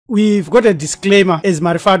We've got a disclaimer as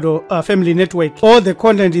Marifado Family Network. All the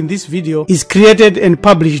content in this video is created and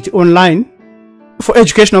published online for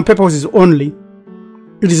educational purposes only.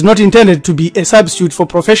 It is not intended to be a substitute for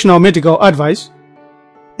professional medical advice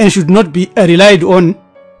and should not be relied on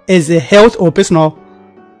as a health or personal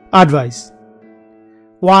advice.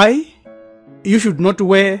 Why? You should not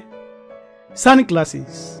wear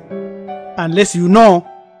sunglasses unless you know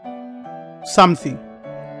something.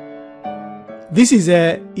 This is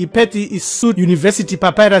a Ipeti Isud University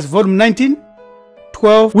Papyrus Volume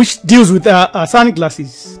 1912, which deals with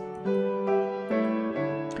sunglasses.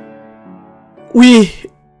 We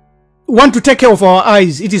want to take care of our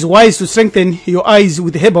eyes. It is wise to strengthen your eyes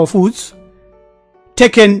with herbal foods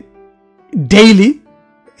taken daily,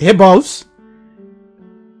 herbals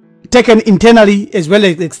taken internally as well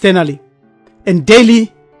as externally, and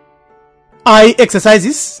daily eye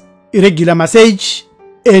exercises, irregular massage,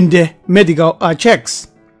 and medical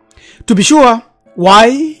checks. To be sure why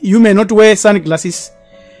you may not wear sunglasses,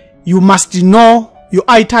 you must know your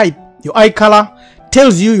eye type. Your eye color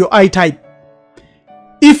tells you your eye type.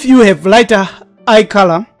 If you have lighter eye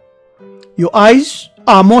color, your eyes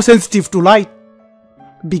are more sensitive to light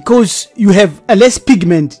because you have a less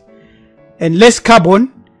pigment and less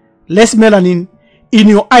carbon, less melanin in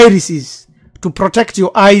your irises to protect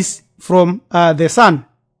your eyes from the sun.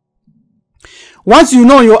 Once you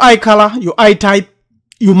know your eye color, your eye type,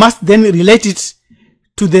 you must then relate it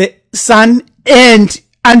to the sun and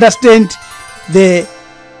understand the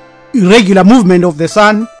irregular movement of the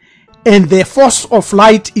sun and the force of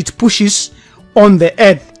light it pushes on the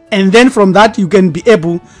earth. And then from that, you can be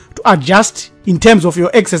able to adjust in terms of your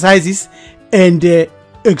exercises and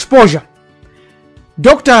exposure.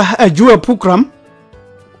 Dr. Jewel Pukram,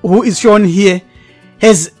 who is shown here,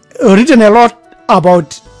 has written a lot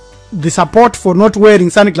about the support for not wearing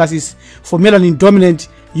sunglasses for melanin dominant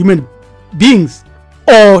human beings,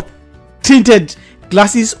 or tinted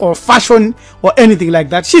glasses, or fashion, or anything like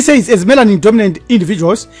that. She says, as melanin dominant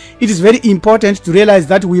individuals, it is very important to realize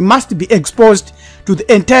that we must be exposed to the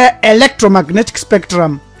entire electromagnetic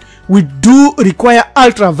spectrum. We do require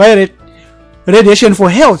ultraviolet radiation for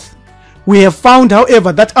health. We have found,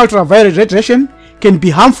 however, that ultraviolet radiation can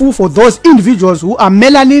be harmful for those individuals who are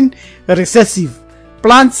melanin recessive.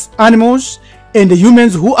 Plants, animals, and the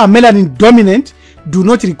humans who are melanin dominant do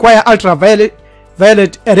not require ultraviolet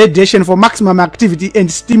radiation for maximum activity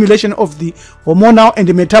and stimulation of the hormonal and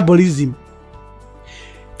the metabolism.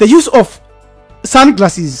 The use of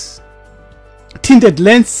sunglasses, tinted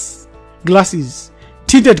lens glasses,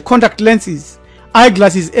 tinted contact lenses,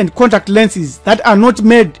 eyeglasses, and contact lenses that are not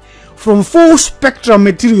made from full spectrum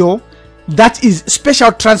material, that is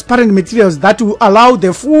special transparent materials that will allow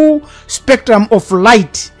the full spectrum of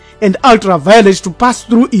light and ultraviolet to pass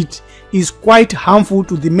through it, is quite harmful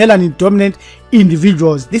to the melanin dominant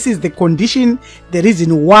individuals. This is the condition, the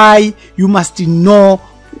reason why you must know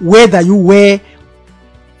whether you wear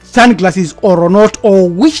sunglasses or not, or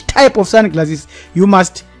which type of sunglasses you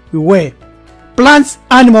must wear. Plants,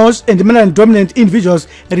 animals, and melanin dominant individuals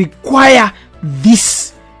require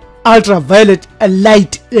this ultraviolet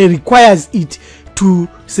light, requires it to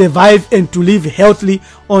survive and to live healthily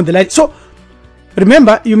on the light. So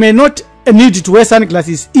remember, you may not need to wear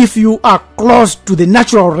sunglasses if you are close to the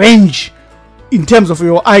natural range in terms of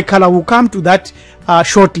your eye color. We'll come to that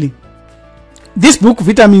shortly. This book,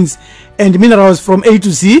 Vitamins and Minerals from A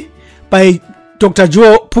to Z by Dr.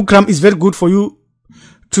 Jewel Pukram, is very good for you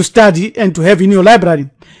to study and to have in your library,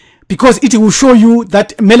 because it will show you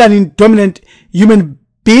that melanin dominant human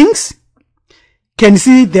beings can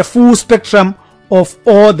see the full spectrum of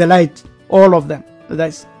all the light, all of them,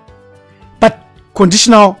 but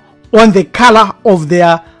conditional on the color of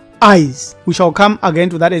their eyes. We shall come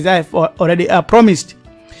again to that, as I have already promised.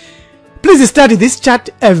 Please study this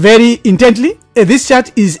chart very intently. This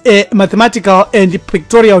chart is a mathematical and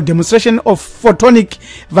pictorial demonstration of photonic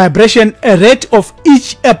vibration rate of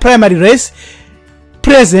each primary race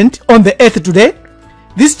present on the earth today.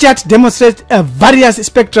 This chart demonstrates various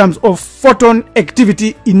spectrums of photon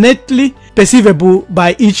activity innately perceivable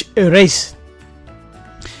by each race.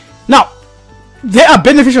 Now, there are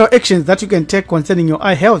beneficial actions that you can take concerning your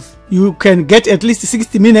eye health. You can get at least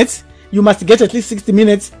 60 minutes. You must get at least 60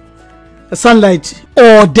 minutes sunlight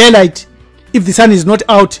or daylight if the sun is not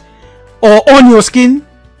out, or on your skin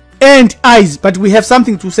and eyes. But we have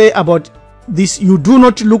something to say about this. You do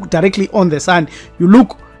not look directly on the sun. You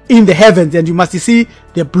look in the heavens, and you must see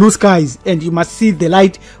the blue skies, and you must see the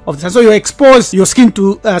light of the sun. So you expose your skin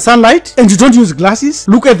to sunlight, and you don't use glasses.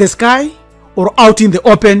 Look at the sky or out in the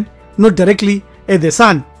open, not directly at the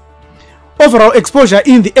sun. Overall exposure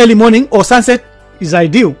in the early morning or sunset is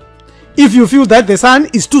ideal. If you feel that the sun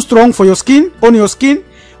is too strong for your skin, on your skin,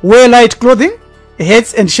 wear light clothing,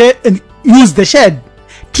 hats and shade, and use the shade,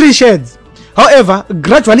 tree shades. However,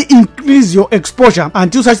 gradually increase your exposure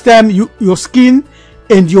until such time your skin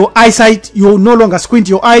and your eyesight, you no longer squint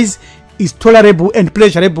your eyes, is tolerable and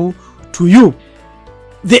pleasurable to you.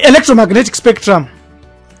 The electromagnetic spectrum,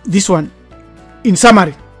 this one, in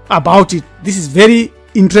summary about it, this is very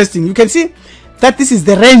interesting. You can see that this is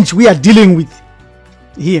the range we are dealing with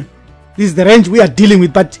here. This is the range we are dealing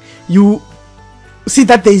with, but you see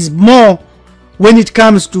that there is more when it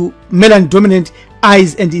comes to melanin dominant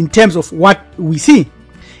eyes and in terms of what we see.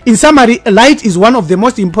 In summary, light is one of the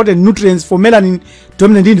most important nutrients for melanin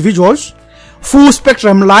dominant individuals. Full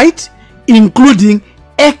spectrum light, including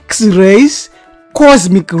X-rays,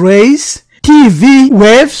 cosmic rays, TV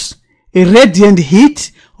waves, radiant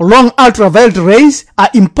heat, long ultraviolet rays are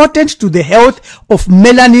important to the health of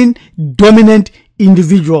melanin dominant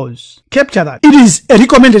individuals. Capture that. It is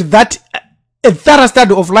recommended that a thorough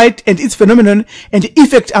study of light and its phenomenon and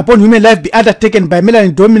effect upon human life be undertaken by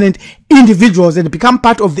melanin dominant individuals and become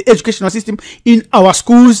part of the educational system in our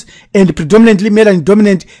schools and predominantly melanin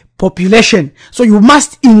dominant population. So you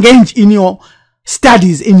must engage in your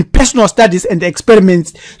studies, in personal studies and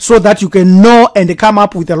experiments, so that you can know and come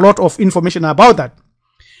up with a lot of information about that.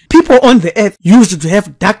 People on the earth used to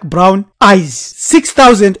have dark brown eyes.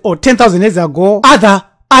 6,000 or 10,000 years ago, other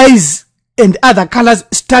eyes and other colors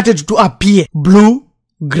started to appear. Blue,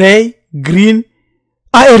 gray, green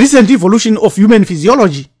are a recent evolution of human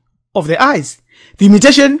physiology of the eyes. The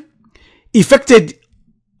mutation effected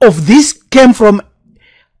of this came from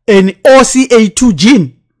an OCA2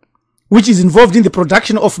 gene, which is involved in the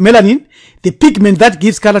production of melanin, the pigment that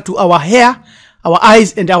gives color to our hair, our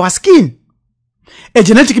eyes, and our skin. A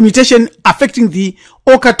genetic mutation affecting the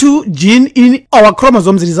OCA2 gene in our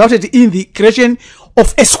chromosomes resulted in the creation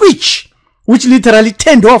of a switch, which literally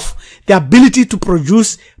turned off the ability to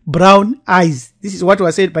produce brown eyes. This is what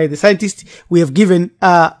was said by the scientists. We have given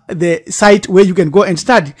the site where you can go and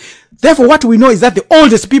study. Therefore, what we know is that the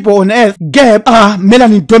oldest people on earth are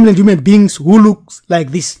melanin dominant human beings who look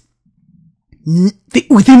like this,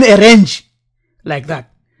 within a range like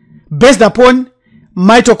that, based upon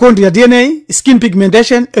mitochondria DNA, skin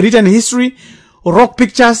pigmentation, written history, rock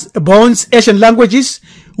pictures, bones, Asian languages.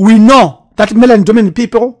 We know that melanin dominant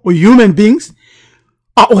people or human beings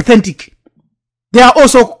are authentic. They are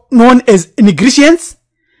also known as Nigritians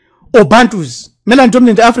or Bantus. Melanin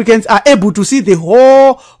dominant Africans are able to see the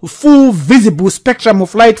whole full visible spectrum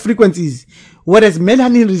of light frequencies, whereas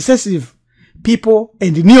melanin recessive people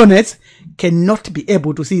and neonates cannot be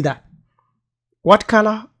able to see that. What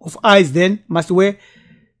color of eyes then must wear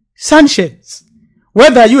sunshades?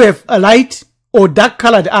 Whether you have a light or dark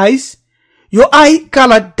colored eyes, your eye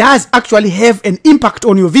color does actually have an impact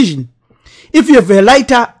on your vision. If you have a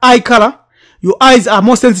lighter eye color, your eyes are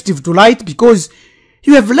more sensitive to light because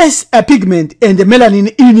you have less pigment and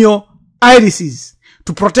melanin in your irises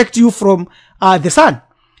to protect you from the sun.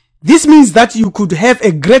 This means that you could have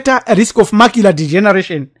a greater risk of macular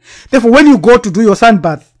degeneration. Therefore, when you go to do your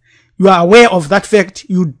sunbath, you are aware of that fact.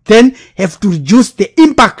 You then have to reduce the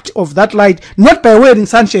impact of that light, not by wearing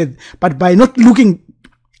sunshade, but by not looking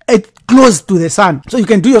close to the sun. So you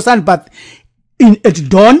can do your sunbath at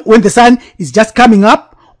dawn when the sun is just coming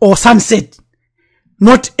up, or sunset,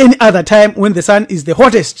 not any other time when the sun is the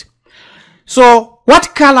hottest. So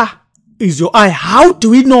what color is your eye? How do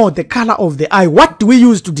we know the color of the eye? What do we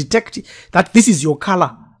use to detect that this is your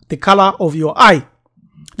color, the color of your eye?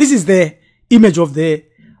 This is the image of the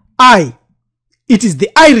eye. It is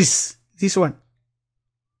the iris, this one,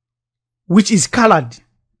 which is colored.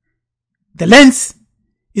 The lens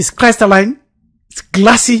is crystalline, it's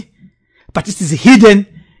glassy, but it is hidden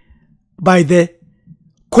by the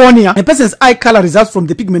cornea. A person's eye color results from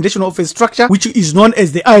the pigmentation of a structure which is known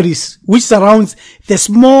as the iris, which surrounds the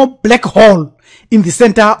small black hole in the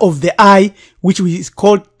center of the eye, which is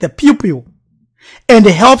called the pupil, and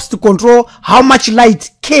helps to control how much light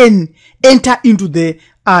can enter into the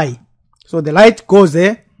eye. So the light goes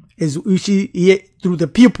there, as we see here, through the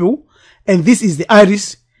pupil, and this is the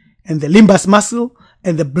iris and the limbus muscle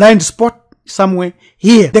and the blind spot somewhere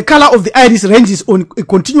here. The color of the iris ranges on a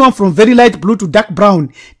continuum from very light blue to dark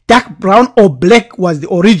brown. Dark brown or black was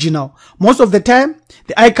the original. Most of the time,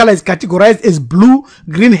 the eye color is categorized as blue,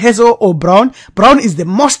 green, hazel, or brown. Brown is the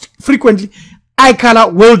most frequently eye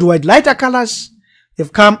color worldwide. Lighter colors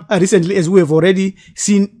have come recently, as we have already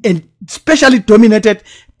seen, and especially dominated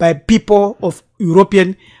by people of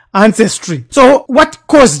European ancestry. So what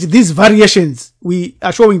caused these variations? We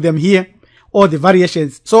are showing them here, all the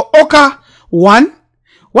variations. So ochre 1,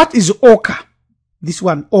 what is ochre? this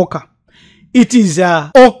one, ochre. It is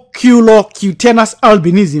oculocutaneous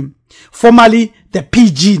albinism, formerly the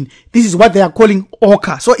P gene. This is what they are calling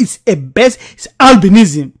ochre. So it's it's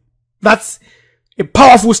albinism. That's a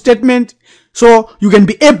powerful statement. So you can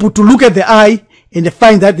be able to look at the eye and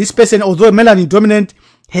find that this person, although melanin dominant,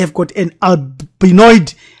 have got an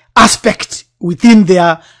albinoid aspect within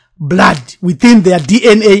their blood, within their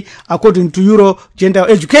DNA, according to Euro Gender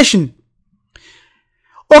Education.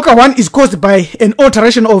 Ochre 1 is caused by an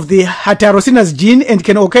alteration of the tyrosine gene and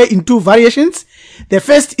can occur in 2 variations. The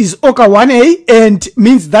first is ochre 1A and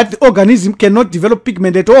means that the organism cannot develop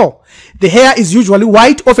pigment at all. The hair is usually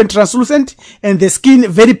white, often translucent, and the skin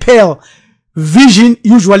very pale. Vision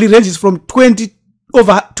usually ranges from 20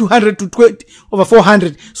 over 200 to 20 over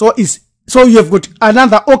 400. So you have got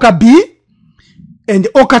another ochre B and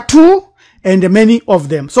ochre 2 and many of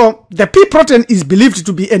them. So the P protein is believed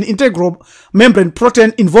to be an integral membrane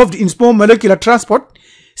protein involved in small molecular transport,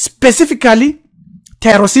 specifically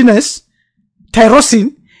tyrosine,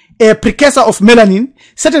 a precursor of melanin.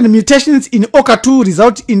 Certain mutations in ochre 2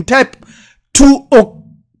 result in type 2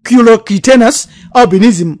 oculocutaneous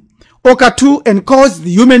albinism. Ochre 2 and cause the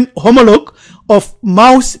human homologue of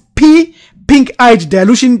mouse P pink-eyed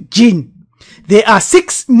dilution gene. There are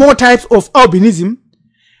 6 more types of albinism,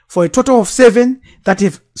 for a total of 7 that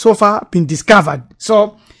have so far been discovered.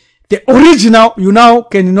 So the original, you now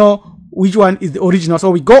can know which one is the original. So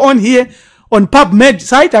we go on here on PubMed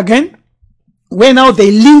site again, where now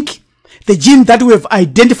they link the gene that we have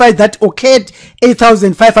identified that occurred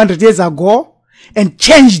 8,500 years ago and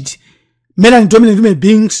changed melanin dominant human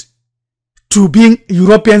beings to being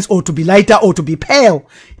Europeans or to be lighter or to be pale.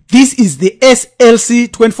 This is the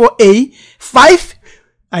SLC24A5.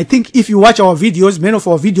 I think if you watch our videos, many of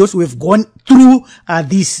our videos, we have gone through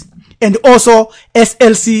this. And also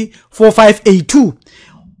SLC45A2.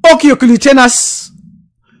 Oculocutaneous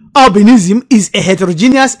albinism is a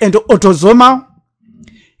heterogeneous and autosomal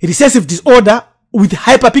recessive disorder with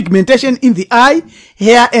hyperpigmentation in the eye,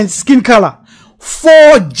 hair, and skin color.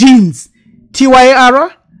 4 genes, TYR,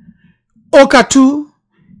 ochre2,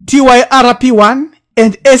 TYRP1,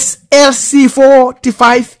 and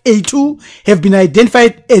SLC45A2 have been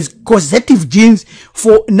identified as causative genes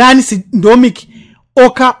for non-syndromic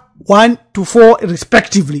ochre 1 to 4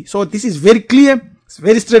 respectively. So this is very clear. It's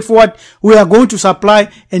very straightforward. We are going to supply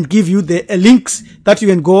and give you the links that you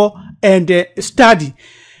can go and study.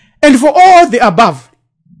 And for all the above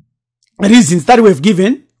reasons that we have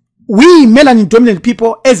given, we melanin dominant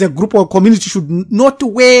people as a group or community should not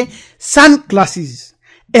wear sunglasses.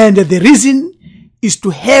 And the reason is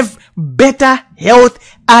to have better health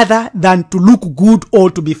other than to look good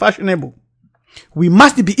or to be fashionable. We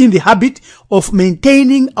must be in the habit of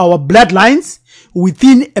maintaining our bloodlines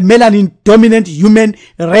within a melanin dominant human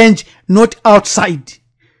range, not outside.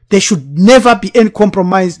 There should never be any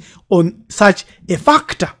compromise on such a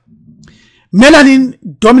factor. Melanin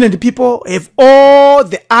dominant people have all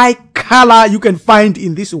the eye color you can find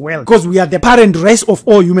in this world because we are the parent race of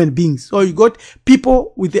all human beings. So you got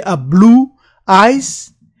people with the blue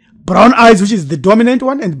eyes, brown eyes, which is the dominant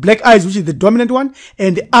one, and black eyes, which is the dominant one,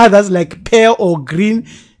 and others like pale or green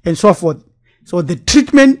and so forth. So the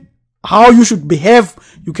treatment, how you should behave,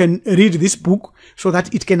 you can read this book so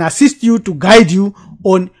that it can assist you to guide you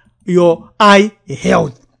on your eye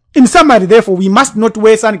health. In summary, therefore, we must not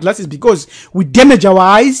wear sunglasses because we damage our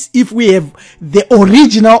eyes if we have the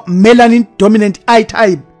original melanin dominant eye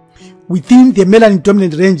type within the melanin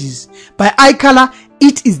dominant ranges. By eye color,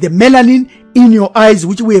 it is the melanin in your eyes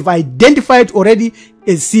which we have identified already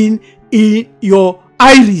as seen in your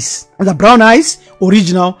iris. The brown eyes,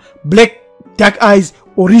 original. Black, dark eyes,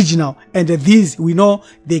 original. And these, we know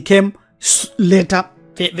they came later,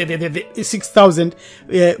 6,000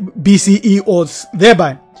 BCE or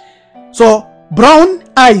thereby. So, brown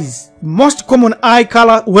eyes, most common eye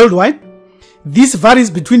color worldwide. This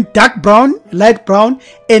varies between dark brown, light brown,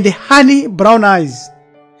 and honey brown eyes.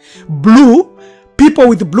 Blue, people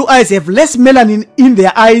with blue eyes have less melanin in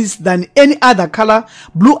their eyes than any other color.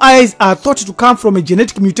 Blue eyes are thought to come from a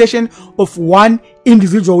genetic mutation of one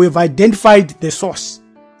individual. We have identified the source.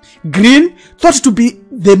 Green, thought to be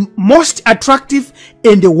the most attractive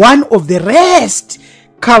and one of the rarest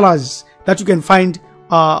colors that you can find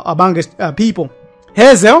amongst people.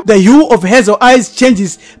 Hazel, the hue of hazel eyes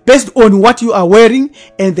changes based on what you are wearing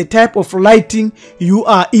and the type of lighting you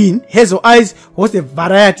are in. Hazel eyes has a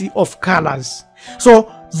variety of colors.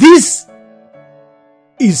 So this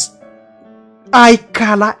is eye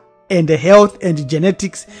color and health and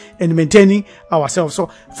genetics and maintaining ourselves. So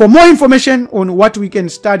for more information on what we can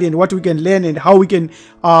study and what we can learn and how we can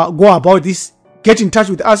go about this get in touch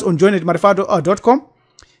with us on join@marifado.com.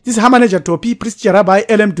 This is Manager Topi, Priest Rabbi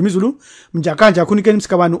LM Dumizulu, Mjakanja Kuniken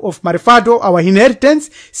Mskabanu of Marifado, our inheritance,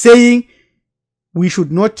 saying we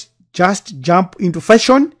should not just jump into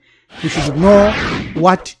fashion, we should know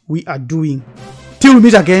what we are doing. Till we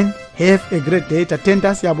meet again, have a great day.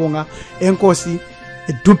 Tatenda Siabonga, Enkosi,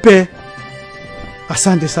 Edupe,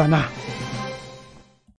 Asante Sana.